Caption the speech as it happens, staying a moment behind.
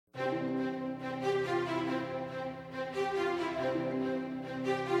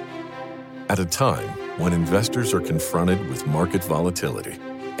At a time when investors are confronted with market volatility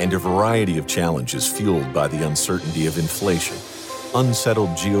and a variety of challenges fueled by the uncertainty of inflation, unsettled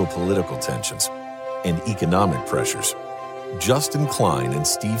geopolitical tensions, and economic pressures, Justin Klein and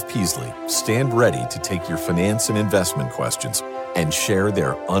Steve Peasley stand ready to take your finance and investment questions and share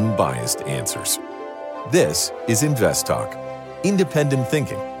their unbiased answers. This is InvestTalk, independent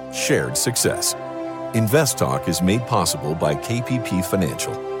thinking, shared success. InvestTalk is made possible by KPP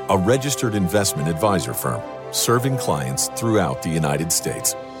Financial, a registered investment advisor firm serving clients throughout the United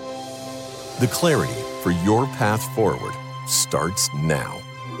States. The clarity for your path forward starts now.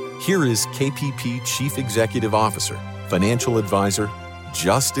 Here is KPP Chief Executive Officer, Financial Advisor,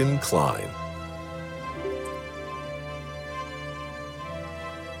 Justin Klein.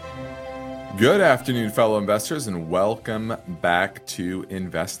 Good afternoon, fellow investors, and welcome back to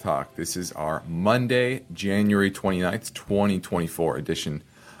InvestTalk. This is our Monday, January 29th, 2024 edition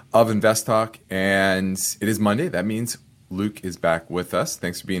of InvestTalk, and it is Monday. That means Luke is back with us.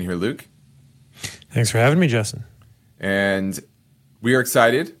 Thanks for being here, Luke. Thanks for having me, Justin. And we are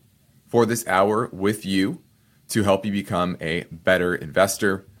excited for this hour with you to help you become a better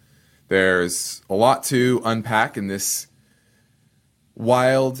investor. There's a lot to unpack in this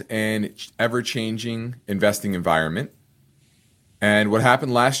wild and ever-changing investing environment. And what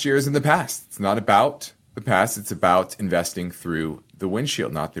happened last year is in the past. It's not about the past. It's about investing through the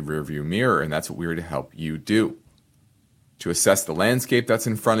windshield, not the rearview mirror. And that's what we're to help you do, to assess the landscape that's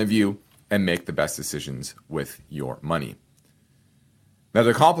in front of you and make the best decisions with your money. Now, to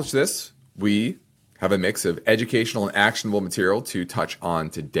accomplish this, we have a mix of educational and actionable material to touch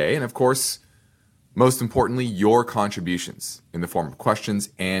on today. And of course, most importantly, your contributions in the form of questions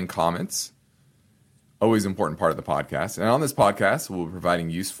and comments. Always an important part of the podcast. And on this podcast, we'll be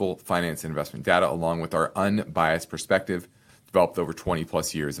providing useful finance and investment data along with our unbiased perspective developed over 20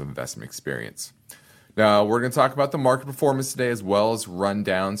 plus years of investment experience. Now, we're going to talk about the market performance today as well as run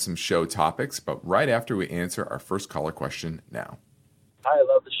down some show topics, but right after we answer our first caller question now. Hi, I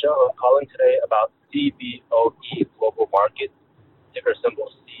love the show. I'm calling today about CBOE, Global Markets, ticker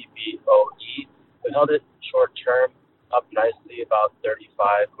symbol CBOE. We held it short term, up nicely, about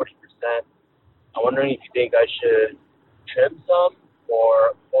 35, 40%. I'm wondering if you think I should trim some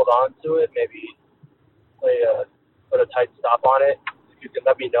or hold on to it, maybe put a tight stop on it. If you can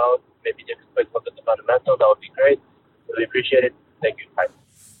let me know, maybe take a quick look at the fundamentals, that would be great. Really appreciate it. Thank you. Bye.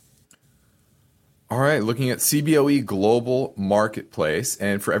 All right, looking at CBOE Global Marketplace,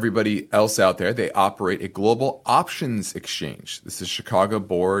 and for everybody else out there, they operate a global options exchange. This is Chicago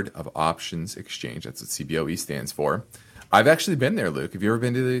Board of Options Exchange. That's what CBOE stands for. I've actually been there, Luke. Have you ever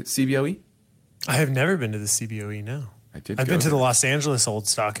been to the CBOE? I have never been to the CBOE, no. I've been to the Los Angeles Old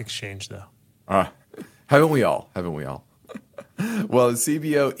Stock Exchange, though. Haven't we all? Well, the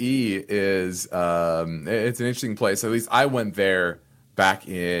CBOE is it's an interesting place. At least I went there back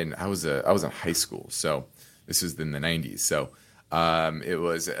in I was in high school, so this was in the 90s. So it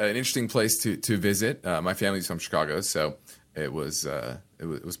was an interesting place to visit. My family's from Chicago, so it was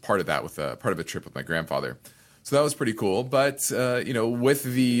part of that with part of a trip with my grandfather. So that was pretty cool. But with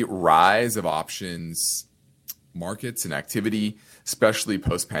the rise of options markets and activity, especially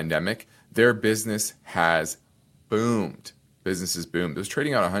post-pandemic, their business has boomed. Business has boomed. It was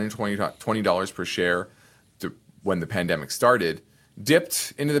trading at $120 per share when the pandemic started,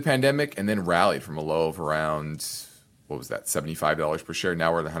 dipped into the pandemic, and then rallied from a low of around, $75 per share.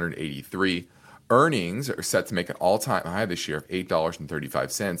 Now we're at $183. Earnings are set to make an all-time high this year of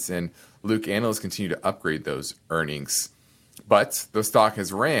 $8.35. And Luke, analysts continue to upgrade those earnings. But the stock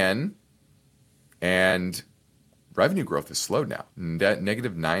has ran, and revenue growth has slowed now.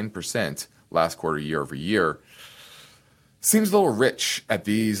 Negative 9% last quarter, year over year. Seems a little rich at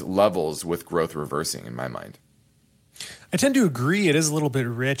these levels with growth reversing in my mind. I tend to agree. It is a little bit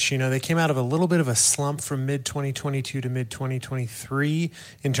rich. They came out of a little bit of a slump from mid-2022 to mid-2023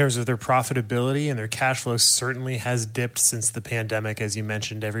 in terms of their profitability, and their cash flow certainly has dipped since the pandemic. As you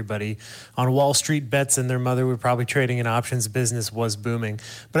mentioned, everybody on Wall Street bets and their mother were probably trading an options business was booming.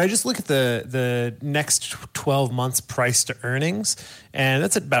 But I just look at the next 12 months price to earnings, and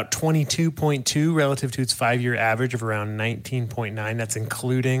that's at about 22.2 relative to its 5-year average of around 19.9. That's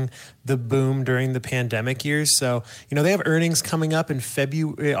including the boom during the pandemic years. So, they have earnings coming up on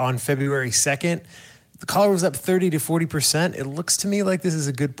February 2nd. The caller was up 30 to 40%. It looks to me like this is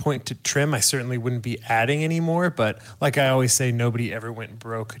a good point to trim. I certainly wouldn't be adding anymore, but like I always say, nobody ever went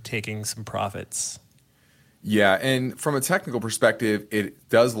broke taking some profits. Yeah, and from a technical perspective, it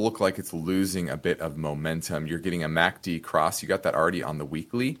does look like it's losing a bit of momentum. You're getting a MACD cross. You got that already on the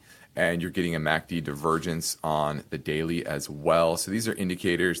weekly, and you're getting a MACD divergence on the daily as well. So these are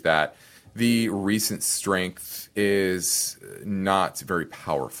indicators that the recent strength is not very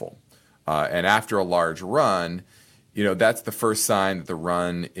powerful. And after a large run, that's the first sign that the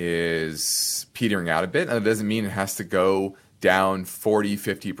run is petering out a bit. And it doesn't mean it has to go down 40,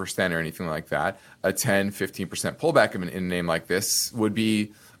 50% or anything like that. A 10, 15% pullback in a name like this would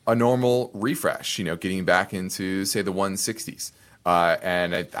be a normal refresh, getting back into, say, the 160s.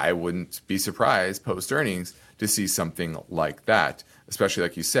 And I wouldn't be surprised post-earnings to see something like that, especially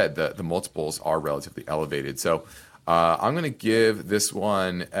like you said, the multiples are relatively elevated. So I'm going to give this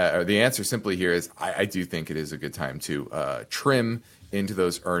one, the answer simply here is I do think it is a good time to trim into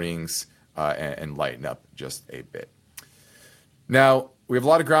those earnings and lighten up just a bit. Now, we have a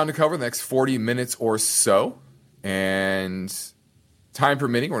lot of ground to cover in the next 40 minutes or so, and time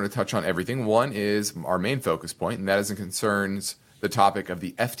permitting, we're going to touch on everything. One is our main focus point, and that is it concerns the topic of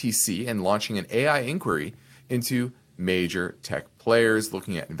the FTC and launching an AI inquiry into major tech players,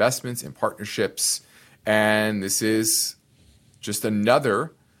 looking at investments and partnerships. And this is just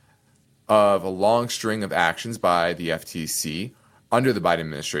another of a long string of actions by the FTC under the Biden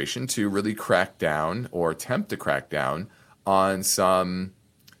administration to really crack down or attempt to crack down on some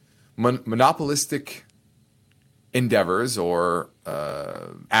monopolistic endeavors or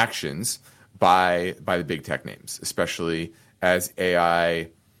actions by the big tech names, especially as AI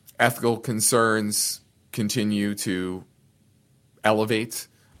ethical concerns continue to elevate.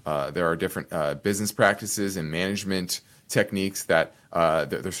 There are different business practices and management techniques that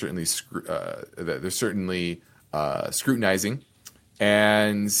they're certainly scrutinizing.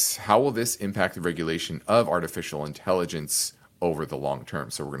 And how will this impact the regulation of artificial intelligence over the long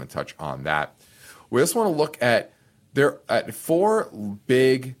term? So we're going to touch on that. We also want to look at four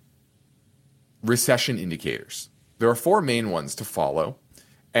big recession indicators. There are four main ones to follow,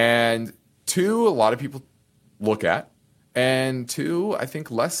 and two a lot of people look at, and two I think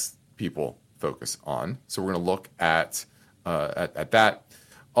less people focus on. So we're going to look at that.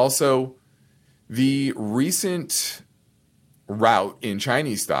 Also, the recent rout in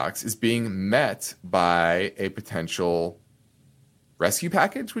Chinese stocks is being met by a potential rescue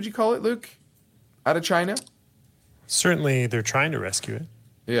package, would you call it, Luke, out of China? Certainly, they're trying to rescue it.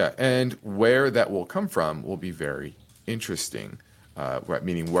 Yeah, and where that will come from will be very interesting,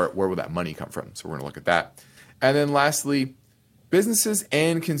 meaning where will that money come from? So we're going to look at that. And then lastly, businesses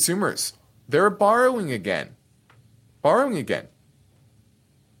and consumers. They're borrowing again.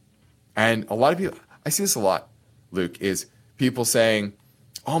 And a lot of people, I see this a lot, Luke, is people saying,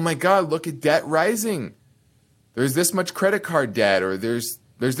 oh my God, look at debt rising. There's this much credit card debt, or there's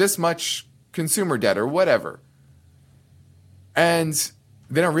this much consumer debt, or whatever. And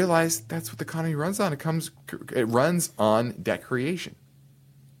they don't realize that's what the economy runs on. It runs on debt creation.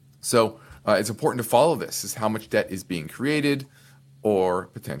 So it's important to follow this, is how much debt is being created or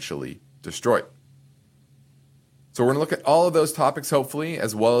potentially destroyed. So we're going to look at all of those topics, hopefully,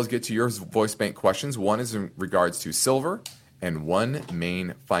 as well as get to your voice bank questions. One is in regards to silver and one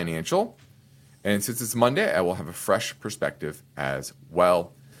main financial. And since it's Monday, I will have a fresh perspective as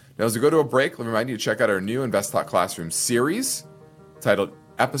well. Now, as we go to a break, let me remind you to check out our new InvestTalk Classroom series titled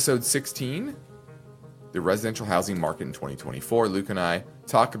Episode 16, The Residential Housing Market in 2024. Luke and I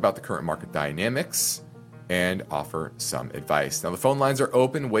talk about the current market dynamics and offer some advice. Now, the phone lines are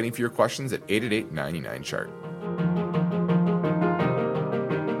open, waiting for your questions at 888-99-CHART.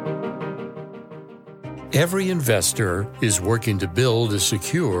 Every investor is working to build a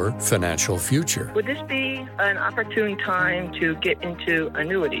secure financial future. Would this be an opportune time to get into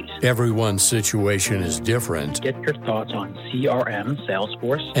annuities? Everyone's situation is different. Get your thoughts on CRM,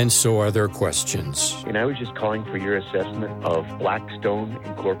 Salesforce. And so are their questions. And I was just calling for your assessment of Blackstone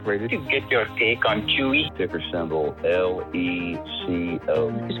Incorporated. To get your take on QE. Ticker symbol LECO.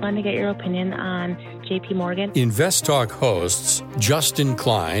 Just wanted to get your opinion on JP Morgan. InvestTalk hosts Justin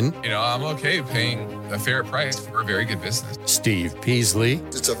Klein. I'm okay paying a fair price for a very good business. Steve Peasley.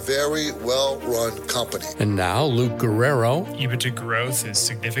 It's a very well-run company. And now Luke Guerrero. EBITDA growth is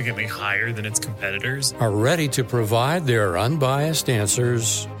significantly higher than its competitors. Are ready to provide their unbiased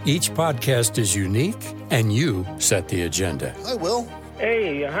answers. Each podcast is unique, and you set the agenda. I will.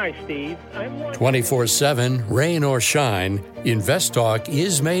 Hey, hi, Steve. 24/7, rain or shine, InvestTalk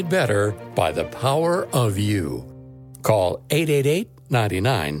is made better by the power of you. Call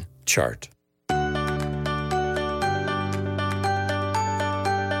 888-99-CHART.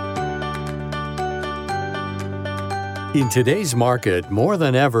 In today's market, more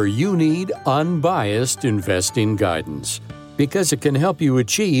than ever, you need unbiased investing guidance because it can help you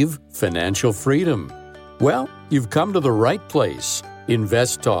achieve financial freedom. Well, you've come to the right place,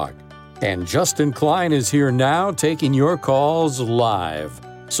 InvestTalk. And Justin Klein is here now taking your calls live.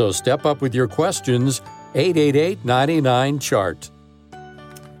 So step up with your questions, 888-99-CHART.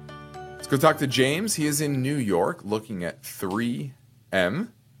 Let's go talk to James. He is in New York looking at 3M. The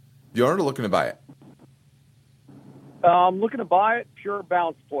owner looking to buy it. I'm looking to buy it, pure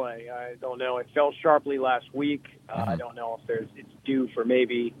bounce play. I don't know. It fell sharply last week. I don't know if it's due for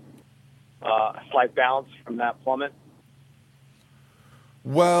maybe a slight bounce from that plummet.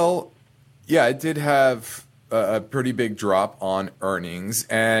 Well, yeah, it did have a pretty big drop on earnings,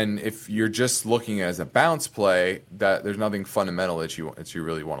 and if you're just looking as a bounce play, that there's nothing fundamental that you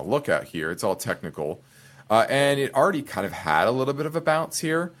really want to look at here. It's all technical, and it already kind of had a little bit of a bounce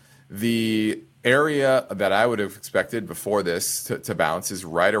here. The area that I would have expected before this to bounce is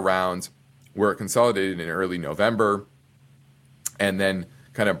right around where it consolidated in early November, and then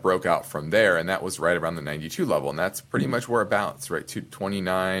kind of broke out from there, and that was right around the 92 level, and that's pretty much where it bounced, right?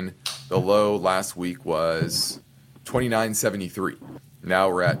 229. The low last week was 29.73. Now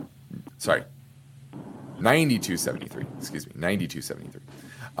we're at 92.73. Excuse me,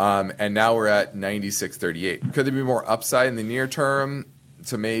 92.73. And now we're at 96.38. Could there be more upside in the near term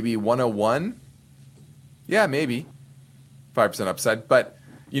to maybe 101? Yeah, maybe 5% upside, but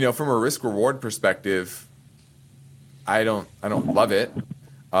from a risk reward perspective, I don't love it.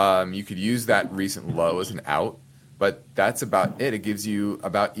 You could use that recent low as an out, but that's about it. It gives you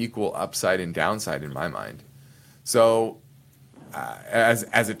about equal upside and downside in my mind. So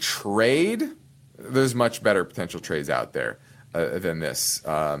as a trade, there's much better potential trades out there than this.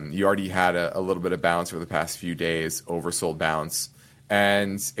 You already had a little bit of bounce over the past few days, oversold bounce,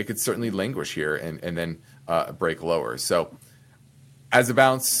 and it could certainly languish here and then break lower. So as a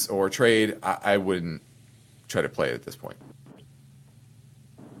bounce or trade, I wouldn't try to play it at this point.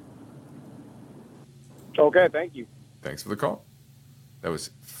 Okay, thank you. Thanks for the call. That was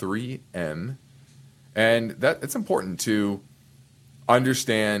 3M. And it's important to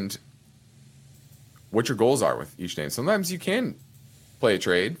understand what your goals are with each name. Sometimes you can play a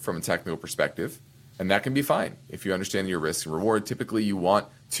trade from a technical perspective, and that can be fine if you understand your risk and reward. Typically, you want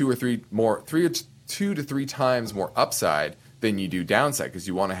two to three times more upside than you do downside because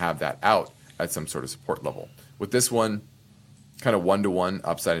you want to have that out at some sort of support level. With this one, kind of 1-to-1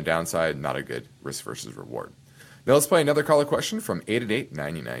 upside and downside, not a good risk versus reward. Now let's play another caller question from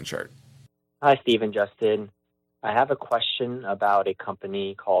 888-99-CHART. Hi, Steve and Justin. I have a question about a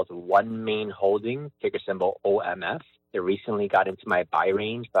company called One Main Holding, ticker symbol OMF. They recently got into my buy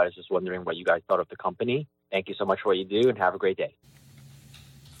range, but I was just wondering what you guys thought of the company. Thank you so much for what you do, and have a great day.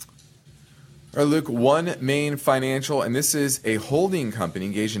 All right, Luke, One Main Financial, and this is a holding company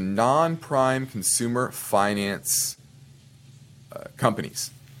engaged in non-prime consumer finance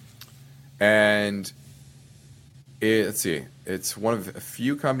companies. And it's one of a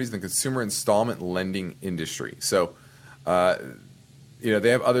few companies in the consumer installment lending industry. So, they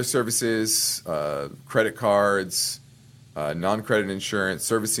have other services, credit cards, non-credit insurance,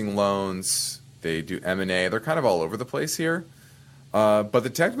 servicing loans. They do M&A. They're kind of all over the place here. But the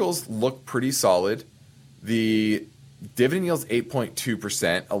technicals look pretty solid. The dividend yield's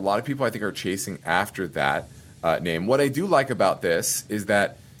 8.2%. A lot of people, I think, are chasing after that name. What I do like about this is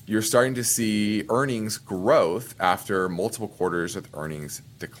that you're starting to see earnings growth after multiple quarters with earnings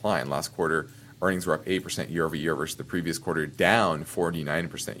decline. Last quarter, earnings were up 8% year over year versus the previous quarter down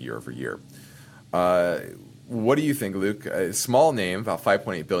 49% year over year. What do you think, Luke? A small name, about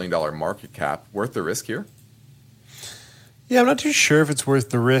 $5.8 billion market cap, worth the risk here? Yeah, I'm not too sure if it's worth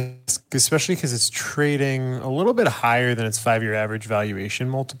the risk, especially because it's trading a little bit higher than its 5-year average valuation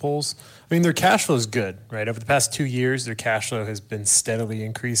multiples. I mean, their cash flow is good, right? Over the past 2 years, their cash flow has been steadily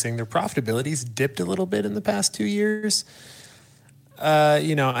increasing. Their profitability's dipped a little bit in the past 2 years.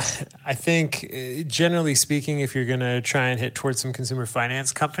 I think generally speaking, if you're going to try and hit towards some consumer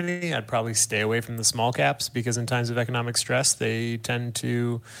finance company, I'd probably stay away from the small caps because in times of economic stress, they tend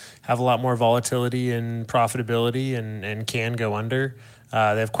to have a lot more volatility and profitability and can go under. They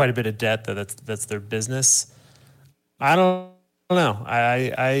have quite a bit of debt. That's their business. I don't know.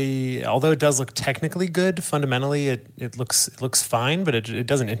 I although it does look technically good, fundamentally it looks fine, but it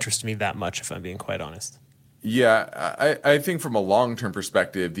doesn't interest me that much if I'm being quite honest. Yeah, I think from a long-term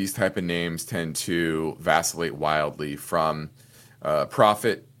perspective, these type of names tend to vacillate wildly from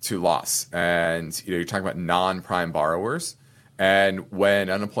profit to loss. And you're talking about non-prime borrowers. And when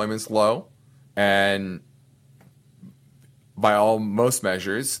unemployment's low, and by most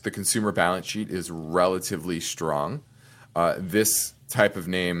measures, the consumer balance sheet is relatively strong, this type of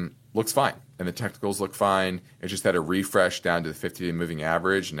name looks fine. And the technicals look fine. It just had a refresh down to the 50-day moving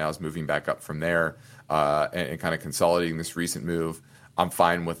average, and now it's moving back up from there. And kind of consolidating this recent move. I'm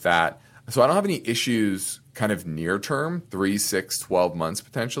fine with that. So I don't have any issues kind of near term, 3, 6, 12 months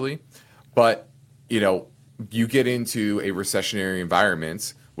potentially. But, you get into a recessionary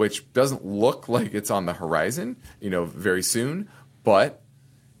environment, which doesn't look like it's on the horizon, very soon. But,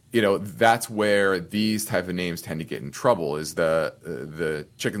 that's where these type of names tend to get in trouble, is the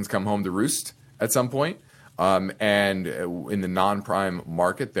chickens come home to roost at some point. And in the non-prime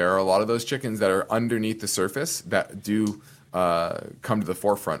market, there are a lot of those chickens that are underneath the surface that do come to the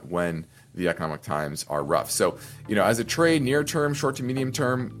forefront when the economic times are rough. So, as a trade, near term, short to medium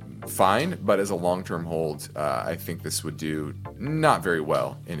term, fine. But as a long-term hold, I think this would do not very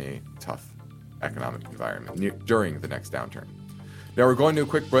well in a tough economic environment during the next downturn. Now we're going to a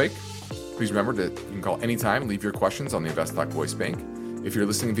quick break. Please remember that you can call anytime and leave your questions on the InvestTalk Voice Bank. If you're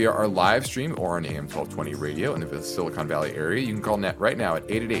listening via our live stream or on AM 1220 radio in the Silicon Valley area, you can call Net right now at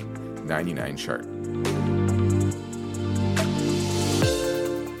 888-99-CHART.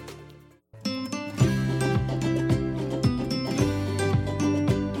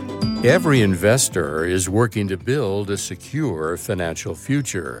 Every investor is working to build a secure financial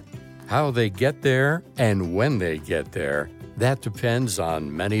future. How they get there and when they get there, that depends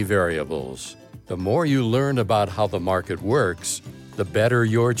on many variables. The more you learn about how the market works, the better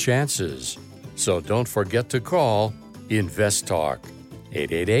your chances. So don't forget to call InvestTalk,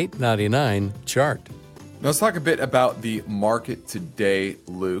 888-99-CHART. Now let's talk a bit about the market today,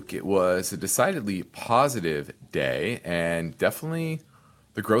 Luke. It was a decidedly positive day, and definitely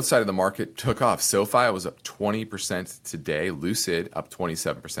the growth side of the market took off. SoFi was up 20% today. Lucid up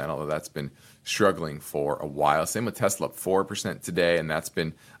 27%, although that's been struggling for a while. Same with Tesla, up 4% today, and that's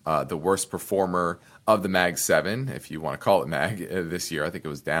been the worst performer of the Mag 7, if you want to call it Mag, this year. I think it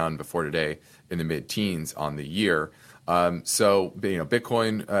was down before today in the mid-teens on the year. So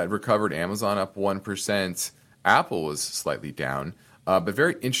Bitcoin recovered, Amazon up 1%, Apple was slightly down, but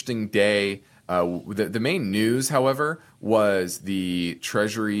very interesting day. The main news, however, was the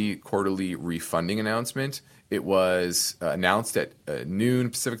Treasury quarterly refunding announcement. It was announced at noon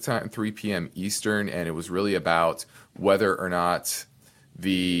Pacific time, 3 p.m. Eastern, and it was really about whether or not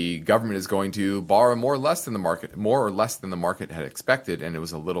the government is going to borrow more or less than the market had expected, and it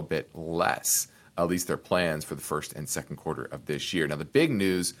was a little bit less, at least their plans for the first and second quarter of this year. Now, the big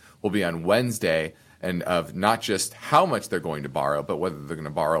news will be on Wednesday, and of not just how much they're going to borrow, but whether they're going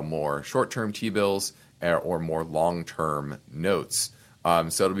to borrow more short-term T-bills or more long-term notes.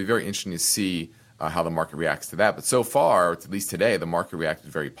 So it'll be very interesting to see how the market reacts to that. But so far, at least today, the market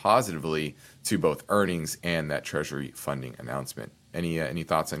reacted very positively to both earnings and that Treasury funding announcement. Any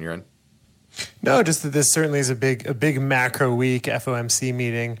thoughts on your end? No, just that this certainly is a big macro week. FOMC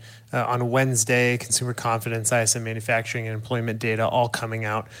meeting on Wednesday, consumer confidence, ISM manufacturing and employment data all coming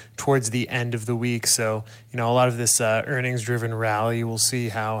out towards the end of the week. So, a lot of this earnings-driven rally, we'll see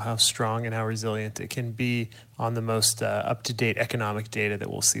how strong and how resilient it can be on the most up-to-date economic data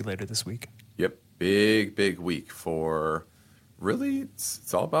that we'll see later this week. Yep, big week for really,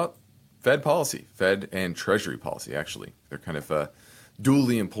 it's all about Fed policy, Fed and Treasury policy, actually. They're kind of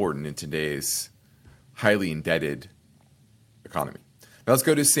duly important in today's highly indebted economy. Now let's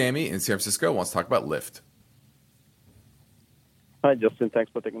go to Sammy in San Francisco who wants to talk about Lyft. Hi, Justin.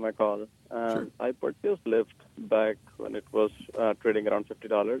 Thanks for taking my call. Sure. I purchased Lyft back when it was trading around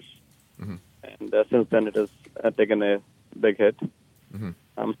 $50. Mm-hmm. And since then it has taken a big hit. Mm-hmm.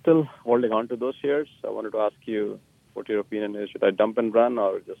 I'm still holding on to those shares. I wanted to ask you what your opinion is. Should I dump and run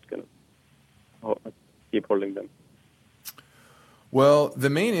or just kind of keep holding them? Well, the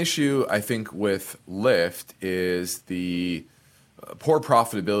main issue, I think, with Lyft is the poor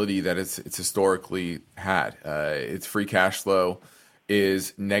profitability that it's historically had. Its free cash flow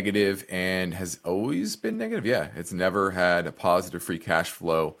is negative and has always been negative. Yeah, it's never had a positive free cash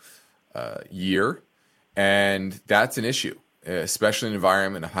flow year, and that's an issue, especially in an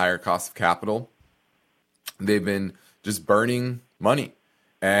environment of higher cost of capital. They've been just burning money,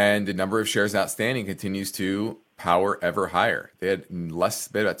 and the number of shares outstanding continues to power ever higher. They had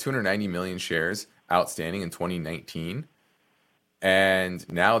about 290 million shares outstanding in 2019, and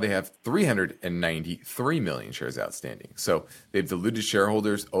now they have 393 million shares outstanding. So they've diluted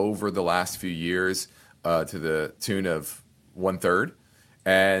shareholders over the last few years to the tune of 1/3,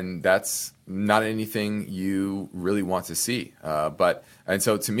 and that's not anything you really want to see. And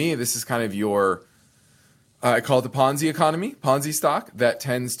so to me, this is kind of your I call it the Ponzi economy, Ponzi stock that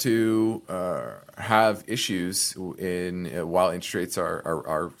tends to have issues while interest rates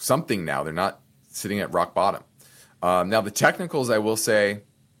are something now. They're not sitting at rock bottom. Now, the technicals, I will say,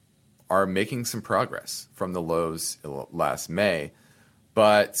 are making some progress from the lows last May.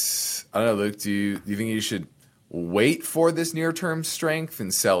 But I don't know, Luke, do you think you should wait for this near-term strength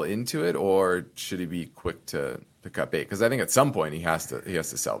and sell into it, or should he be quick to cut bait? Because I think at some point he has to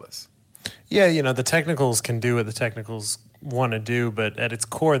sell this. Yeah, the technicals can do what the technicals want to do, but at its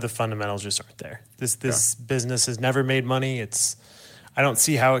core, the fundamentals just aren't there. This business has never made money. I don't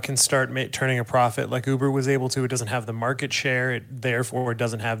see how it can start turning a profit like Uber was able to. It doesn't have the market share. It therefore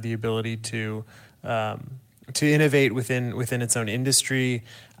doesn't have the ability to innovate within its own industry.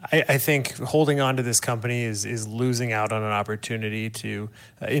 I think holding on to this company is losing out on an opportunity to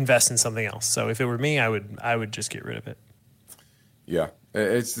invest in something else. So if it were me, I would just get rid of it. Yeah,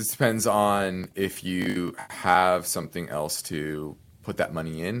 it depends on if you have something else to put that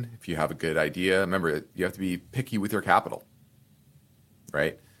money in. If you have a good idea, remember, you have to be picky with your capital,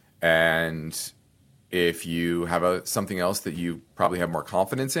 right? And if you have something else that you probably have more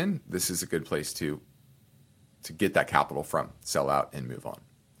confidence in, this is a good place to get that capital from. Sell out and move on.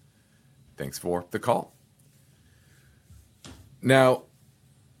 Thanks for the call. Now,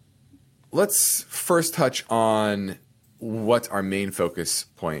 let's first touch on what our main focus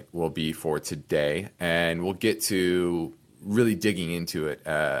point will be for today, and we'll get to really digging into it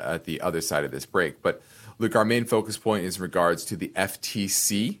at the other side of this break. But look, our main focus point is in regards to the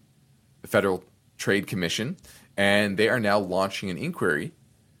FTC, the Federal Trade Commission, and they are now launching an inquiry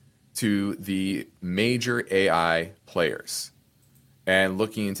to the major AI players and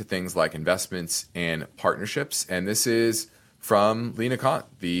looking into things like investments and partnerships. And this is from Lena Khan,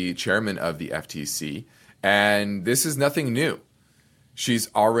 the chairman of the FTC. And this is nothing new.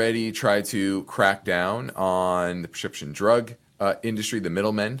 She's already tried to crack down on the prescription drug industry, the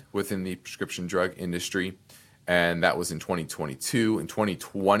middlemen within the prescription drug industry. And that was in 2022. In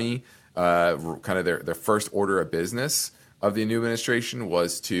 2020, kind of their first order of business of the new administration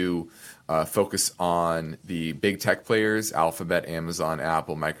was to focus on the big tech players, Alphabet, Amazon,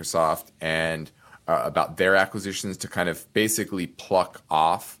 Apple, Microsoft, and about their acquisitions to kind of basically pluck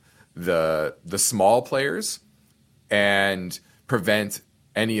off the small players and prevent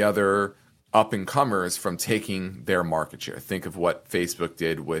any other up-and-comers from taking their market share. Think of what Facebook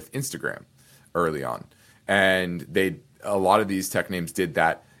did with Instagram early on. And a lot of these tech names did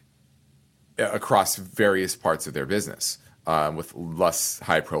that across various parts of their business with less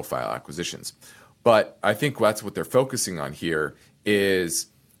high-profile acquisitions. But I think that's what they're focusing on here is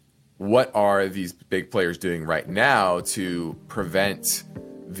what are these big players doing right now to prevent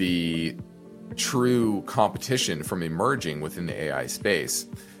the true competition from emerging within the AI space,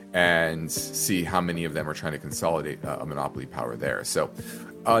 and see how many of them are trying to consolidate a monopoly power there. So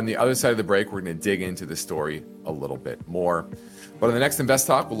on the other side of the break, we're going to dig into the story a little bit more. But on the next Invest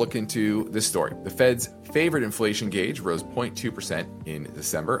Talk, we'll look into this story. The Fed's favorite inflation gauge rose 0.2% in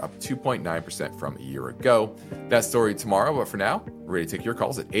December, up 2.9% from a year ago. That story tomorrow, but for now, we're ready to take your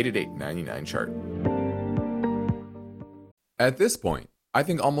calls at 888-99-CHART. At this point, I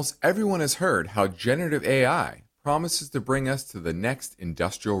think almost everyone has heard how generative AI promises to bring us to the next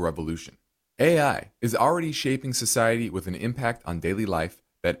industrial revolution. AI is already shaping society with an impact on daily life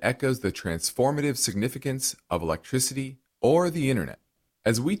that echoes the transformative significance of electricity or the internet.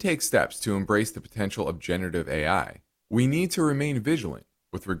 As we take steps to embrace the potential of generative AI, we need to remain vigilant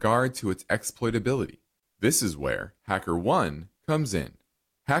with regard to its exploitability. This is where HackerOne comes in.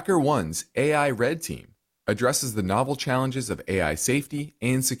 HackerOne's AI Red Team addresses the novel challenges of AI safety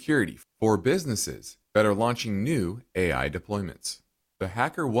and security for businesses that are launching new AI deployments. The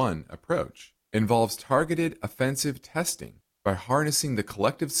HackerOne approach involves targeted offensive testing by harnessing the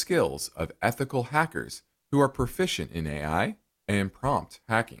collective skills of ethical hackers who are proficient in AI and prompt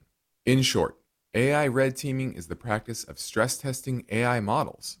hacking. In short, AI red teaming is the practice of stress testing AI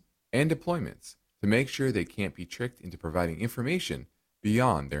models and deployments to make sure they can't be tricked into providing information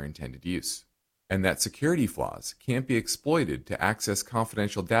beyond their intended use, and that security flaws can't be exploited to access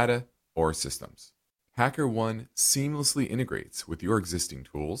confidential data or systems. HackerOne seamlessly integrates with your existing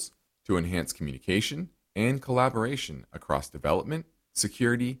tools to enhance communication and collaboration across development,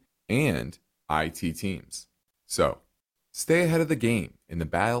 security, and IT teams. So, stay ahead of the game in the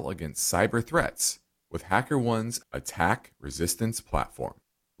battle against cyber threats with HackerOne's attack resistance platform.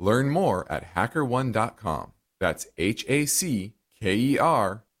 Learn more at hackerone.com. That's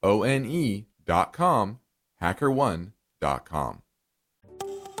HackerOne.com, hackerone.com.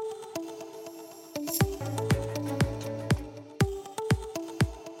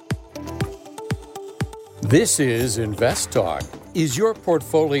 This is InvestTalk. Is your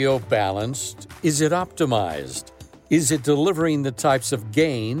portfolio balanced? Is it optimized? Is it delivering the types of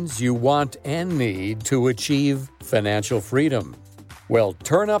gains you want and need to achieve financial freedom? Well,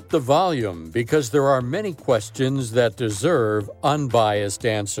 turn up the volume because there are many questions that deserve unbiased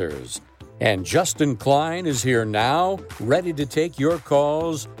answers. And Justin Klein is here now, ready to take your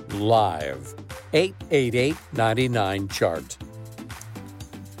calls live. 888-99-CHART.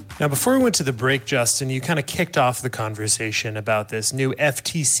 Now, before we went to the break, Justin, you kind of kicked off the conversation about this new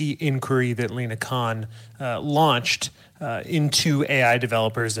FTC inquiry that Lina Khan launched into AI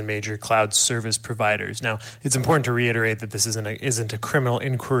developers and major cloud service providers. Now, it's important to reiterate that this isn't a criminal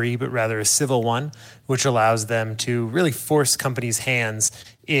inquiry, but rather a civil one, which allows them to really force companies' hands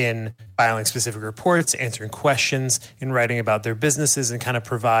in filing specific reports, answering questions, in writing about their businesses, and kind of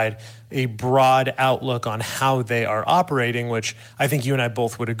provide a broad outlook on how they are operating, which I think you and I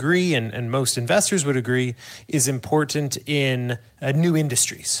both would agree, and most investors would agree, is important in new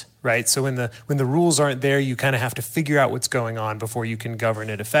industries. Right. So when the rules aren't there, you kind of have to figure out what's going on before you can govern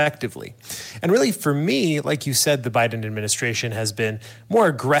it effectively. And really, for me, like you said, the Biden administration has been more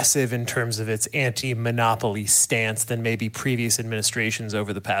aggressive in terms of its anti-monopoly stance than maybe previous administrations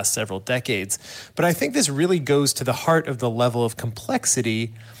over the past several decades. But I think this really goes to the heart of the level of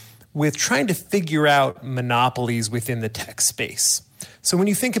complexity with trying to figure out monopolies within the tech space. So when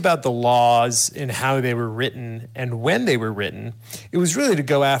you think about the laws and how they were written and when they were written, it was really to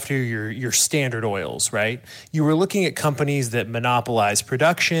go after your standard oils, right? You were looking at companies that monopolized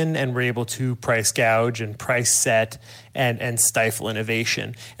production and were able to price gouge and price set and stifle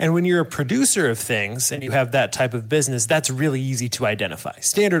innovation. And when you're a producer of things and you have that type of business, that's really easy to identify.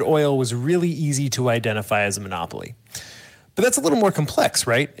 Standard Oil was really easy to identify as a monopoly. But that's a little more complex,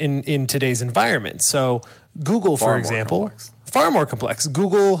 right, in today's environment. So Google, for example, far more complex.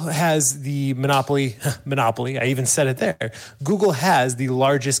 Google has the monopoly, I even said it there. Google has the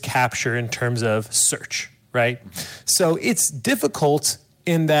largest capture in terms of search, right? So it's difficult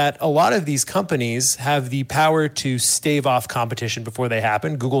in that a lot of these companies have the power to stave off competition before they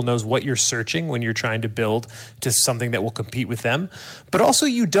happen. Google knows what you're searching when you're trying to build to something that will compete with them. But also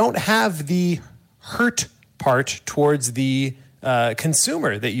you don't have the hurt part towards the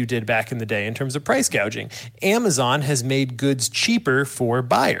consumer that you did back in the day in terms of price gouging. Amazon has made goods cheaper for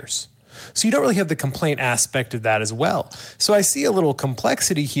buyers. So you don't really have the complaint aspect of that as well. So I see a little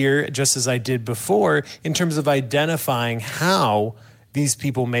complexity here, just as I did before, in terms of identifying how these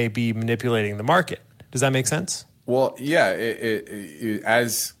people may be manipulating the market. Does that make sense? Well, yeah.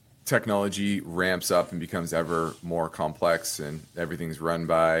 As technology ramps up and becomes ever more complex and everything's run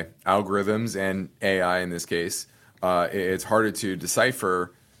by algorithms and AI in this case, it's harder to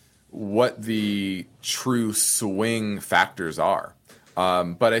decipher what the true swing factors are.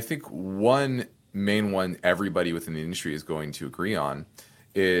 But I think one main one everybody within the industry is going to agree on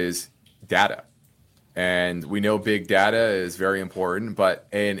is data. And we know big data is very important, but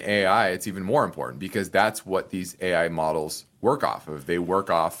in AI, it's even more important because that's what these AI models work off of. They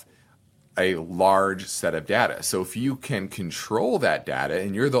work off a large set of data. So if you can control that data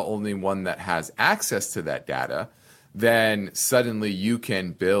and you're the only one that has access to that data, then suddenly you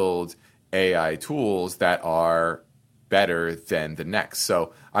can build AI tools that are better than the next.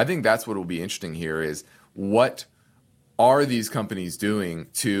 So I think that's what will be interesting here is what are these companies doing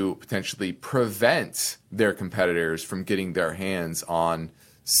to potentially prevent their competitors from getting their hands on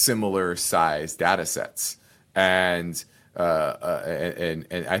similar size data sets? And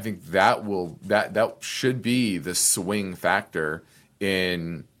I think that should be the swing factor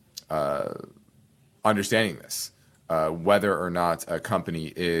in understanding this. Whether or not a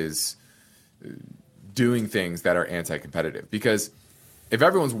company is doing things that are anti-competitive. Because if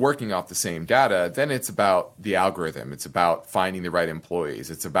everyone's working off the same data, then it's about the algorithm. It's about finding the right employees.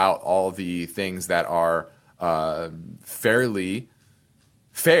 It's about all the things that are fairly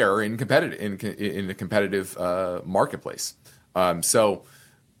fair in a competitive marketplace. So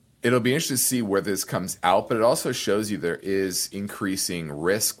it'll be interesting to see where this comes out, but it also shows you there is increasing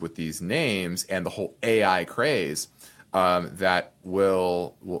risk with these names and the whole AI craze that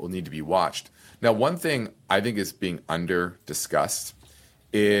will need to be watched. Now, one thing I think is being under discussed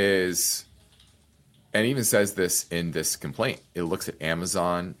is, and even says this in this complaint, it looks at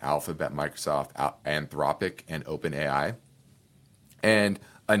Amazon, Alphabet, Microsoft, Anthropic, and OpenAI. And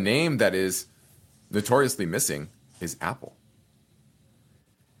a name that is notoriously missing is Apple.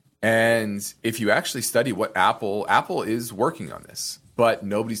 And if you actually study what Apple is working on this, but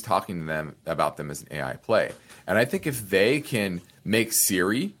nobody's talking to them about them as an AI play. And I think if they can make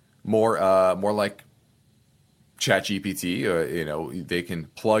Siri more like ChatGPT, they can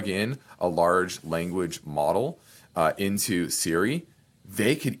plug in a large language model into Siri,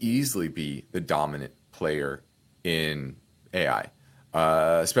 they could easily be the dominant player in AI,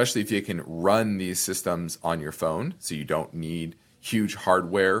 especially if you can run these systems on your phone, so you don't need huge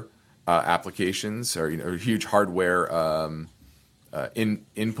hardware applications or huge hardware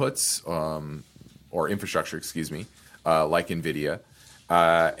inputs or infrastructure, like NVIDIA,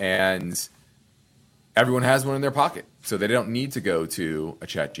 and everyone has one in their pocket, so they don't need to go to a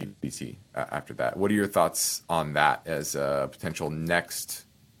ChatGPT after that. What are your thoughts on that as a potential next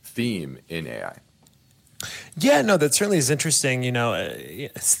theme in AI? Yeah, no, that certainly is interesting.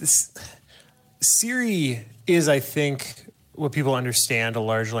 Siri is, I think, what people understand a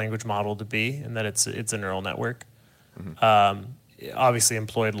large language model to be, and that it's a neural network. Obviously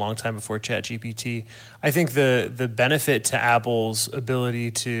employed a long time before ChatGPT. I think the benefit to Apple's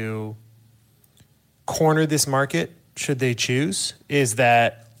ability to corner this market, should they choose, is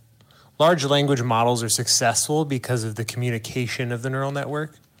that large language models are successful because of the communication of the neural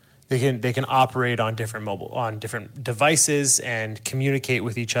network. They can operate on different devices and communicate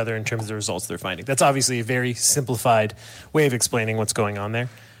with each other in terms of the results they're finding. That's obviously a very simplified way of explaining what's going on there.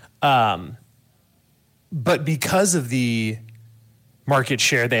 But because of the market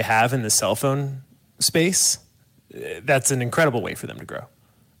share they have in the cell phone space, that's an incredible way for them to grow.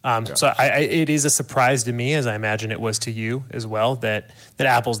 So it is a surprise to me, as I imagine it was to you as well, that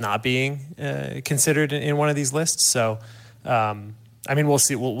Apple's not being considered in one of these lists. So, we'll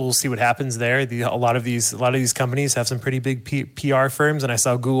see. We'll see what happens there. A lot of these companies have some pretty big PR firms, and I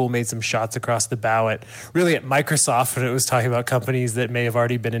saw Google made some shots across the bow at Microsoft when it was talking about companies that may have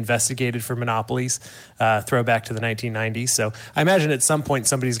already been investigated for monopolies. Throwback to the 1990s. So I imagine at some point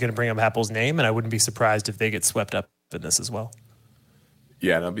somebody's going to bring up Apple's name, and I wouldn't be surprised if they get swept up in this as well.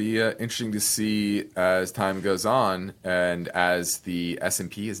 Yeah, it'll be interesting to see as time goes on, and as the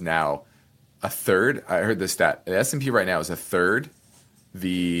S&P is now a third. I heard this stat. The S&P right now is a third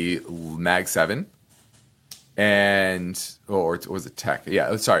the Mag 7, or was it tech?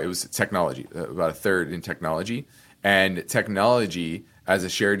 Yeah, sorry, it was technology. About a third in technology, and technology as a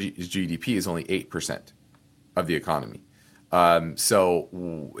share of GDP is only 8% of the economy.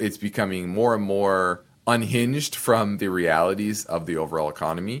 So it's becoming more and more unhinged from the realities of the overall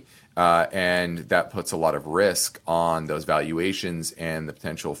economy, and that puts a lot of risk on those valuations and the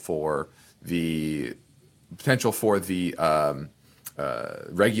potential for the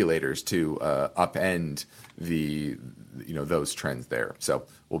regulators to upend those trends there. So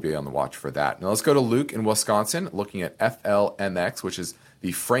we'll be on the watch for that. Now let's go to Luke in Wisconsin, looking at FLMX, which is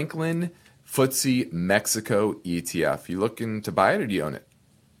the Franklin FTSE Mexico ETF. You looking to buy it, or do you own it?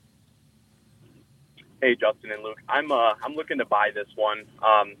 Hey, Justin and Luke. I'm looking to buy this one.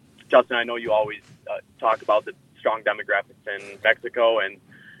 Justin, I know you always talk about the strong demographics in Mexico, and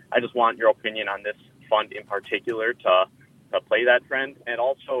I just want your opinion on this fund in particular to play that trend. And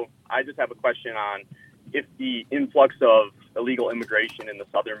also, I just have a question on if the influx of illegal immigration in the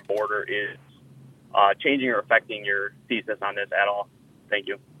southern border is changing or affecting your thesis on this at all. Thank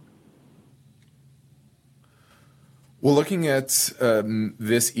you. Well, looking at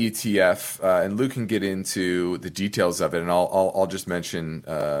this ETF, and Luke can get into the details of it, and I'll just mention,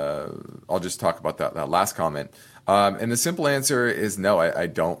 I'll just talk about that last comment. And the simple answer is no. I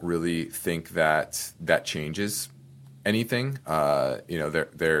don't really think that changes anything.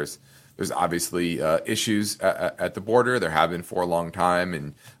 There's obviously issues at the border. There have been for a long time,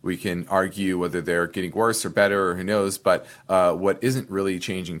 and we can argue whether they're getting worse or better, or who knows. But what isn't really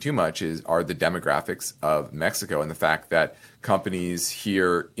changing too much are the demographics of Mexico, and the fact that companies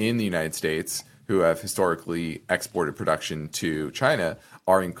here in the United States who have historically exported production to China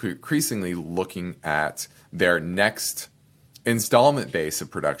are increasingly looking at their next installment base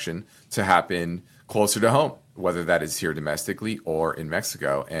of production to happen closer to home, whether that is here domestically or in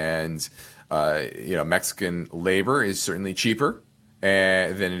Mexico. And, Mexican labor is certainly cheaper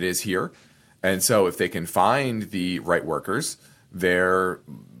than it is here. And so if they can find the right workers, they're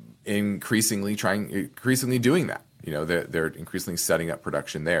increasingly doing that. They're increasingly setting up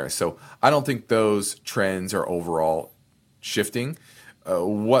production there. So I don't think those trends are overall shifting.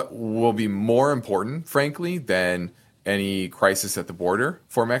 What will be more important, frankly, than any crisis at the border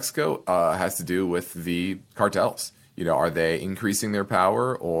for Mexico has to do with the cartels. Are they increasing their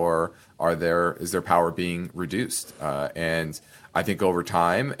power, or is their power being reduced? And I think over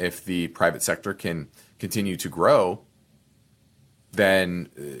time, if the private sector can continue to grow, then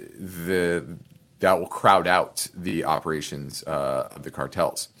that will crowd out the operations of the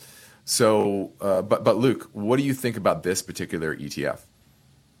cartels. So, but Luke, what do you think about this particular ETF?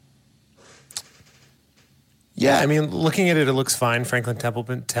 Yeah, looking at it, it looks fine. Franklin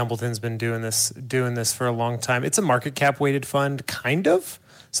Templeton's been doing this for a long time. It's a market cap weighted fund, kind of.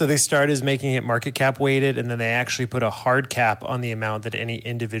 So they started as making it market cap weighted, and then they actually put a hard cap on the amount that any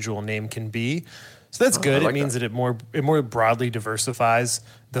individual name can be. So that's good. It means that it more broadly diversifies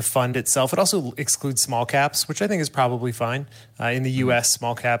the fund itself. It also excludes small caps, which I think is probably fine. In the U.S.,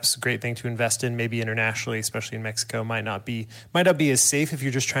 small caps, great thing to invest in. Maybe internationally, especially in Mexico, might not be as safe if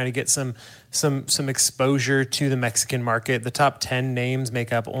you're just trying to get some exposure to the Mexican market. The top 10 names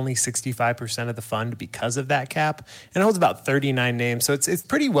make up only 65% of the fund because of that cap, and it holds about 39 names. So it's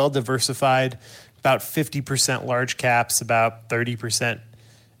pretty well diversified. About 50% large caps, about 30%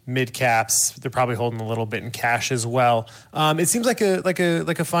 mid caps. They're probably holding a little bit in cash as well. It seems like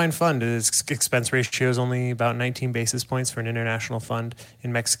a fine fund. Its expense ratio is only about 19 basis points for an international fund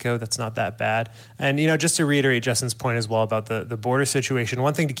in Mexico. That's not that bad. And just to reiterate Justin's point as well about the border situation,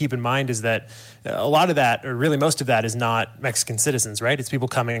 one thing to keep in mind is that a lot of that, or really most of that, is not Mexican citizens, right? It's people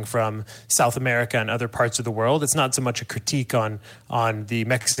coming from South America and other parts of the world. It's not so much a critique on the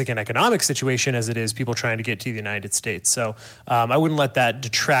Mexican economic situation as it is people trying to get to the United States. So I wouldn't let that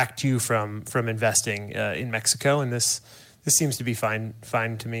detract you from investing in Mexico, and this seems to be fine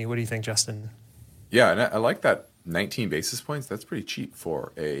to me. What do you think, Justin? Yeah, and I like that 19 basis points. That's pretty cheap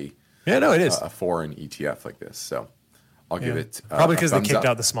for it is a foreign ETF like this. So I'll give it probably because they kicked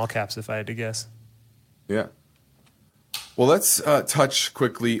out the small caps, if I had to guess. Yeah. Well, let's touch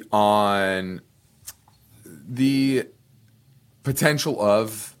quickly on the potential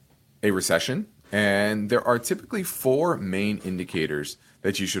of a recession, and there are typically 4 main indicators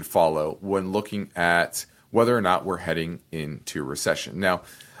that you should follow when looking at whether or not we're heading into a recession. Now,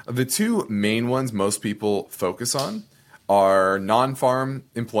 the 2 main ones most people focus on are non-farm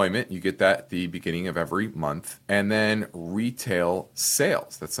employment. You get that at the beginning of every month. And then retail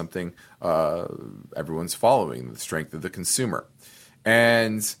sales. That's something everyone's following, the strength of the consumer.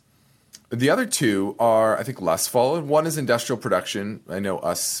 And the other 2 are, I think, less followed. One is industrial production. I know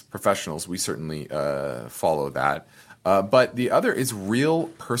us professionals, we certainly follow that. But the other is real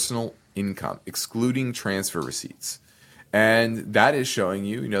personal income, excluding transfer receipts. And that is showing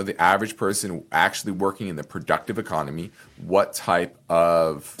you, the average person actually working in the productive economy, what type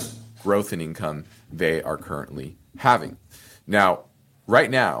of growth in income they are currently having. Now, right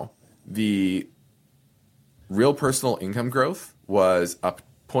now, the real personal income growth was up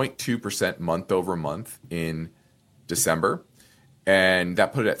 0.2% month over month in December. And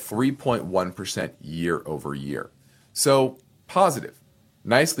that put it at 3.1% year over year. So positive,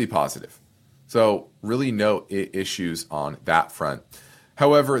 nicely positive. So really no issues on that front.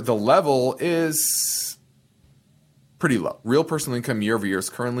 However, the level is pretty low. Real personal income year over year is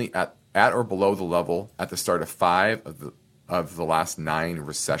currently at or below the level at the start of 5 of the last 9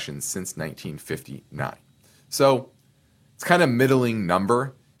 recessions since 1959. So it's kind of middling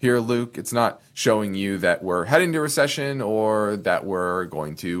number here, Luke. It's not showing you that we're heading to recession or that we're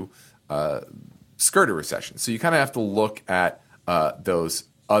going to skirt a recession. So you kind of have to look at those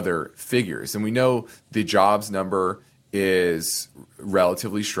other figures. And we know the jobs number is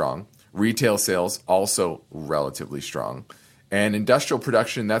relatively strong. Retail sales also relatively strong. And industrial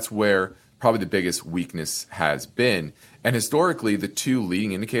production, that's where probably the biggest weakness has been. And historically, the 2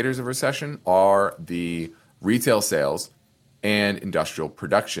 leading indicators of recession are the retail sales and industrial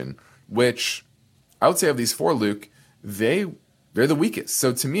production, which I would say of these 4, Luke, they're the weakest.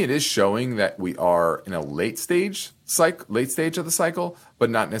 So to me, it is showing that we are in a late stage of the cycle, but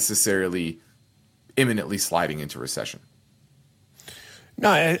not necessarily imminently sliding into recession. No,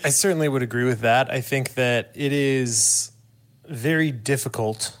 I certainly would agree with that. I think that it is very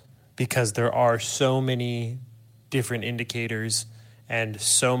difficult because there are so many different indicators and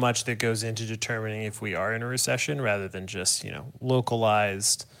so much that goes into determining if we are in a recession rather than just,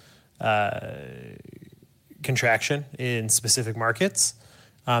 localized contraction in specific markets,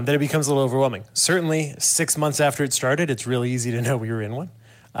 that it becomes a little overwhelming. Certainly 6 months after it started, it's really easy to know we were in one.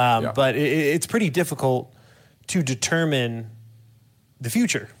 But it's pretty difficult to determine the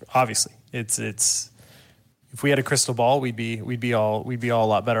future. Obviously, it's if we had a crystal ball, we'd be all a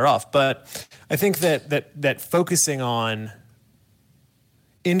lot better off. But I think that focusing on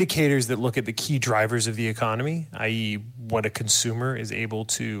indicators that look at the key drivers of the economy, i.e., what a consumer is able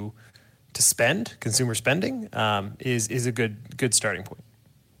to spend, consumer spending, is a good starting point.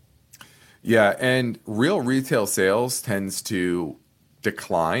 Yeah, and real retail sales tends to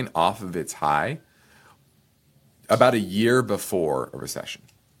decline off of its high about a year before a recession,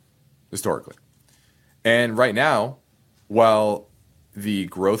 historically. And right now, while the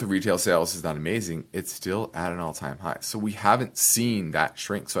growth of retail sales is not amazing, it's still at an all-time high. So we haven't seen that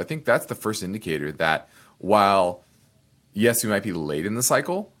shrink. So I think that's the first indicator that while, yes, we might be late in the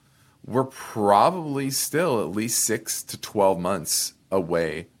cycle, we're probably still at least 6 to 12 months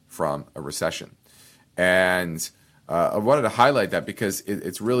away from a recession. And I wanted to highlight that because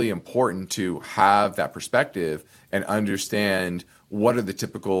it's really important to have that perspective and understand what are the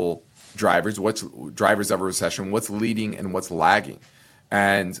typical drivers, what's drivers of a recession, what's leading and what's lagging.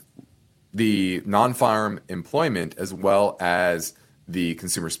 And the non-farm employment as well as the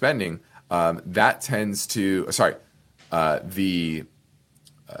consumer spending, that tends to, the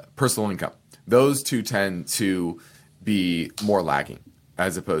personal income. Those two tend to be more lagging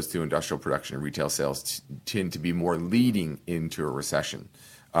as opposed to industrial production and retail sales tend to be more leading into a recession.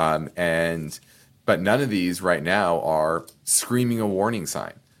 But none of these right now are screaming a warning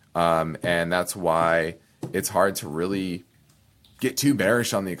sign. And that's why it's hard to really get too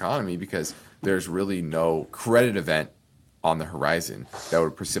bearish on the economy because there's really no credit event on the horizon that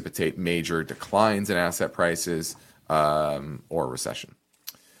would precipitate major declines in asset prices or a recession.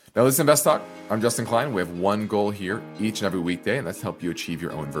 Now, this is InvestTalk. I'm Justin Klein. We have one goal here each and every weekday, and that's to help you achieve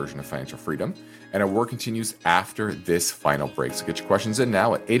your own version of financial freedom. And our work continues after this final break. So get your questions in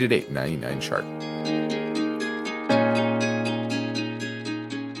now at 888-99-CHART.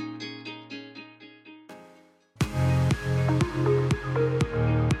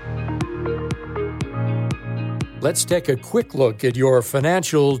 Let's take a quick look at your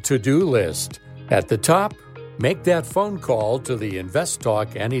financial to-do list. At the top, make that phone call to the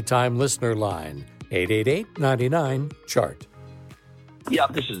InvestTalk Anytime listener line, 888-99-CHART. Yeah,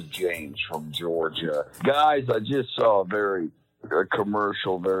 this is James from Georgia. Guys, I just saw a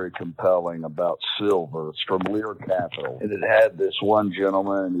commercial, very compelling about silver. It's from Lear Capital. And it had this one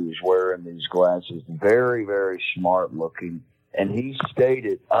gentleman, and he was wearing these glasses, very, very smart looking. And he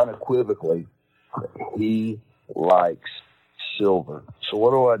stated unequivocally that he likes silver. So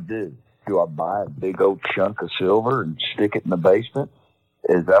what do? Do I buy a big old chunk of silver and stick it in the basement?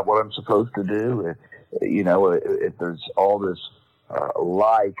 Is that what I'm supposed to do? If there's all this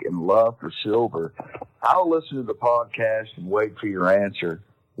like and love for silver, I'll listen to the podcast and wait for your answer.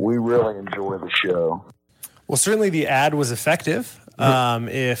 We really enjoy the show. Well, certainly the ad was effective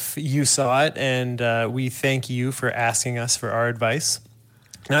if you saw it, and we thank you for asking us for our advice.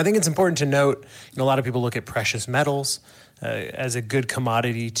 Now, I think it's important to note, a lot of people look at precious metals as a good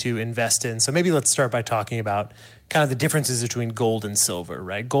commodity to invest in. So maybe let's start by talking about kind of the differences between gold and silver,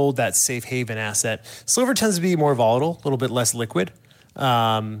 right? Gold, that safe haven asset. Silver tends to be more volatile, a little bit less liquid.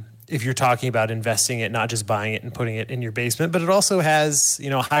 If you're talking about investing it, not just buying it and putting it in your basement, but it also has,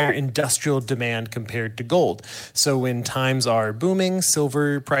 higher industrial demand compared to gold. So when times are booming,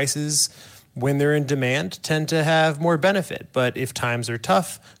 silver prices, when they're in demand, tend to have more benefit. But if times are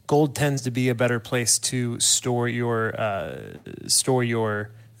tough, gold tends to be a better place to store your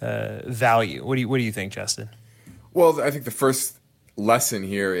value. What do you think, Justin? Well, I think the first lesson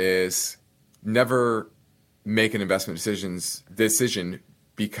here is never make an investment decision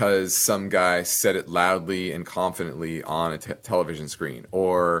because some guy said it loudly and confidently on a television screen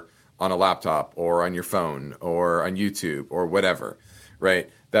or on a laptop or on your phone or on YouTube or whatever, right?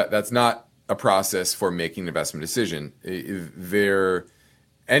 That's not a process for making an investment decision.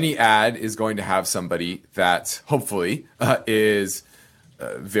 Any ad is going to have somebody that hopefully is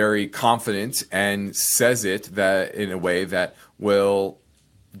very confident and says it that in a way that will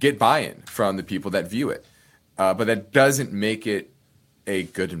get buy-in from the people that view it. But that doesn't make it a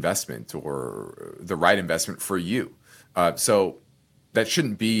good investment or the right investment for you. So that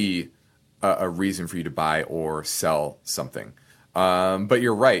shouldn't be a reason for you to buy or sell something. But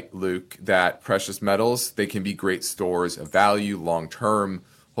you're right, Luke, that precious metals, they can be great stores of value long-term.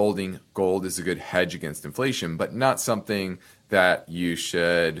 Holding gold is a good hedge against inflation, but not something that you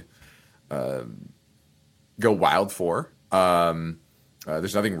should go wild for.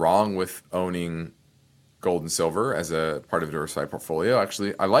 There's nothing wrong with owning gold and silver as a part of a diversified portfolio.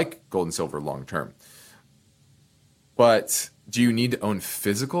 Actually, I like gold and silver long-term. But do you need to own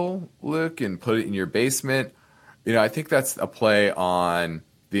physical, Luke, and put it in your basement? I think that's a play on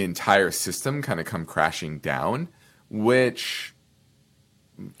the entire system kind of come crashing down, which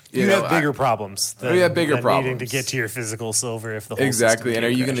you have bigger problems. We have bigger problems needing to get to your physical silver if the whole exactly. And are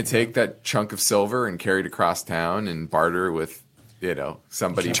you going to take that chunk of silver and carry it across town and barter with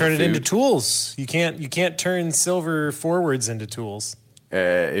somebody? You turn it into tools. You can't turn silver forwards into tools.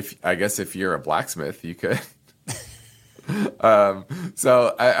 If you're a blacksmith, you could.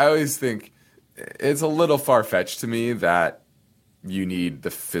 So I always think it's a little far-fetched to me that you need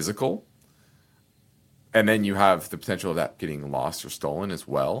the physical, and then you have the potential of that getting lost or stolen as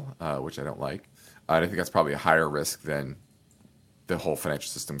well, which I don't like. I think that's probably a higher risk than the whole financial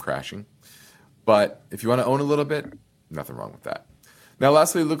system crashing. But if you want to own a little bit, nothing wrong with that. Now,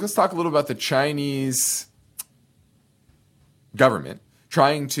 lastly, Luke, let's talk a little about the Chinese government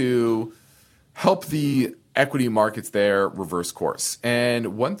trying to help the equity markets there reverse course.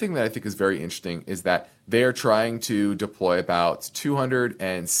 And one thing that I think is very interesting is that they are trying to deploy about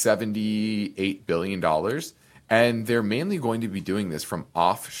 $278 billion. And they're mainly going to be doing this from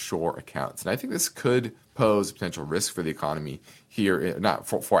offshore accounts. And I think this could pose a potential risk for the economy here, not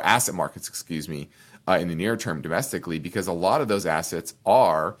for asset markets, in the near term domestically, because a lot of those assets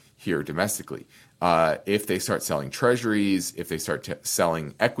are here domestically. If they start selling treasuries, if they start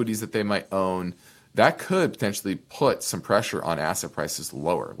selling equities that they might own, that could potentially put some pressure on asset prices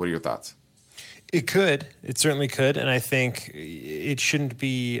lower. What are your thoughts? It could. It certainly could. And I think it shouldn't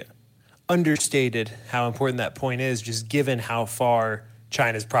be understated how important that point is, just given how far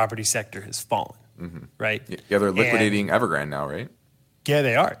China's property sector has fallen, right? Yeah, they're liquidating Evergrande now, right? Yeah,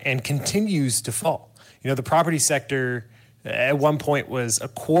 they are, and continues to fall. The property sector at one point was a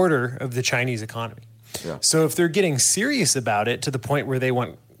quarter of the Chinese economy. Yeah. So if they're getting serious about it to the point where they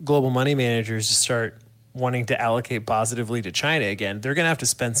want global money managers to start wanting to allocate positively to China again, they're going to have to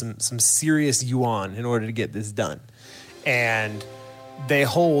spend some serious yuan in order to get this done. And they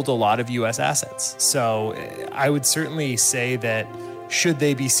hold a lot of U.S. assets. So I would certainly say that should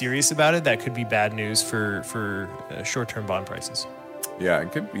they be serious about it, that could be bad news for short-term bond prices. Yeah,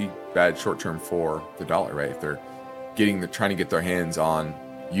 it could be bad short-term for the dollar, right? If they're trying to get their hands on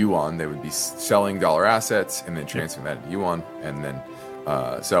yuan, they would be selling dollar assets and then transferring that into yuan. And then,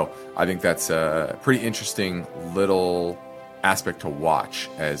 so I think that's a pretty interesting little aspect to watch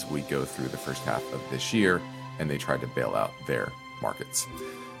as we go through the first half of this year and they try to bail out their markets.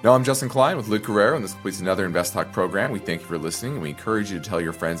 Now, I'm Justin Klein with Luke Guerrero, and this completes another InvestTalk program. We thank you for listening, and we encourage you to tell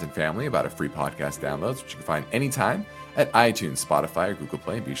your friends and family about our free podcast downloads, which you can find anytime at iTunes, Spotify, or Google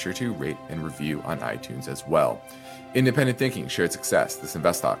Play. And be sure to rate and review on iTunes as well. Independent thinking, shared success. This is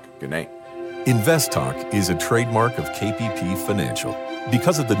InvestTalk. Good night. InvestTalk is a trademark of KPP Financial.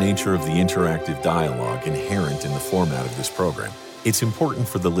 Because of the nature of the interactive dialogue inherent in the format of this program, it's important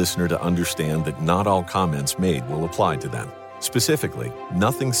for the listener to understand that not all comments made will apply to them. Specifically,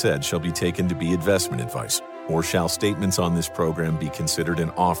 nothing said shall be taken to be investment advice, or shall statements on this program be considered an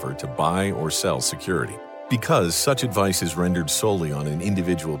offer to buy or sell security. Because such advice is rendered solely on an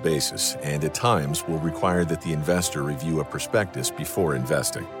individual basis and at times will require that the investor review a prospectus before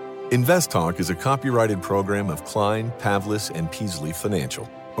investing. InvestTalk is a copyrighted program of Klein, Pavlis, and Peasley Financial,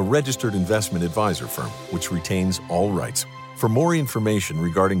 a registered investment advisor firm which retains all rights. For more information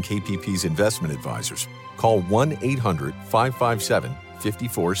regarding KPP's investment advisors, call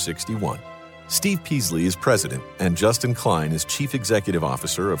 1-800-557-5461. Steve Peasley is president, and Justin Klein is chief executive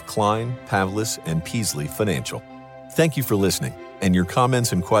officer of Klein, Pavlis, and Peasley Financial. Thank you for listening, and your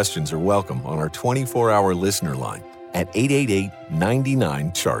comments and questions are welcome on our 24-hour listener line at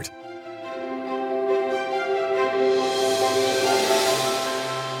 888-99-CHART.